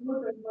going to be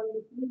noted by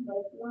the team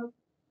that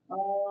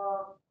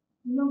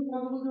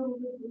possible to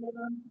rotate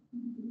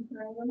 360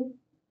 triangle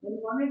and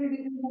 180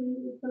 degree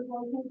angle itself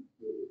also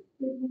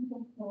taking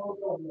some small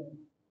problem.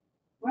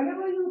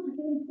 Whenever you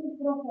change this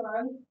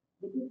profile,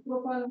 has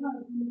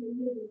been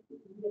created.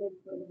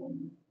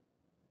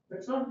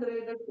 It's not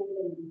created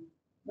totally.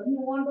 But you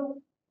want to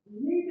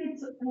meet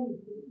its end.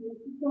 You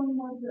click on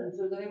margin.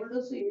 So you're able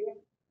to see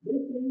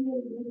this thing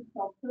will be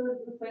software at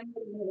the time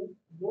will make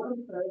bottom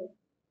side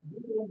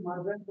due to the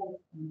margin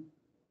function.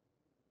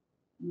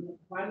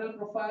 Final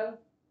profile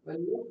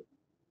value.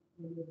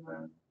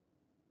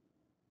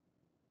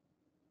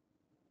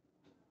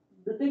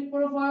 The tick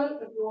profile,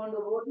 if you want to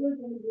rotate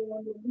and if you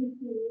want to move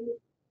to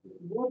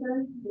both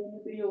ends, then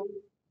you use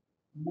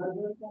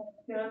margin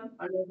function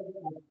and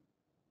other.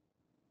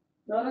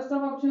 The rest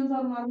of options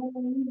are normal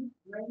only,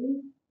 mainly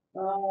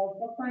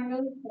first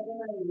angle, second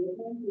angle, limit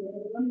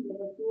 1,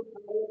 limit 2,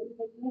 angle,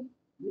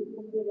 which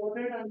can be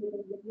rotated and you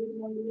can complete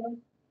one layer,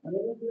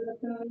 reverse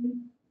direction only.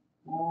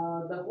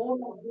 The whole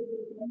of this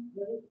is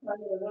reverse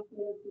side, reverse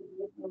direction,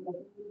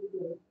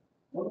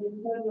 only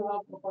inside you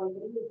have profile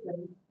variation.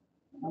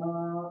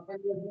 And then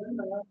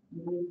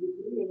you will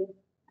create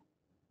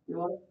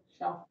your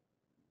shaft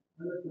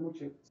and the through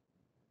shape.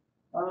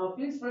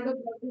 Please try to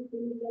practice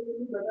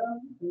better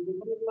in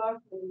different class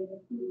in the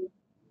next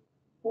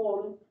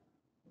phone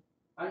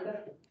and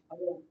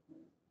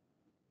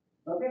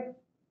okay.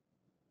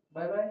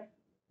 Bye bye.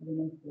 Have a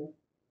nice day.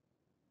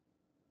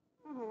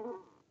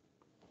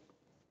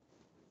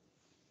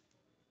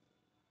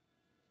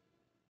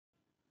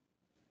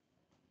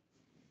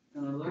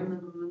 నేను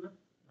అర్థమైందంటున్నా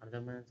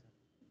అర్థమైంది sir.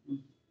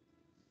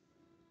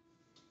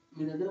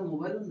 మీ దగ్గర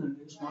mobile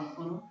ఉందండి smart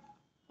phone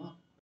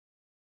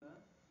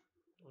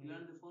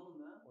ఇలాంటి phone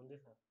ఉందా ఉంది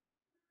sir.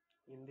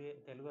 Hindi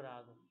Telugu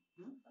రాదు.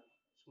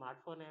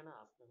 Smart phone అయినా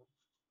ఆపుతుంది.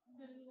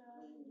 సరే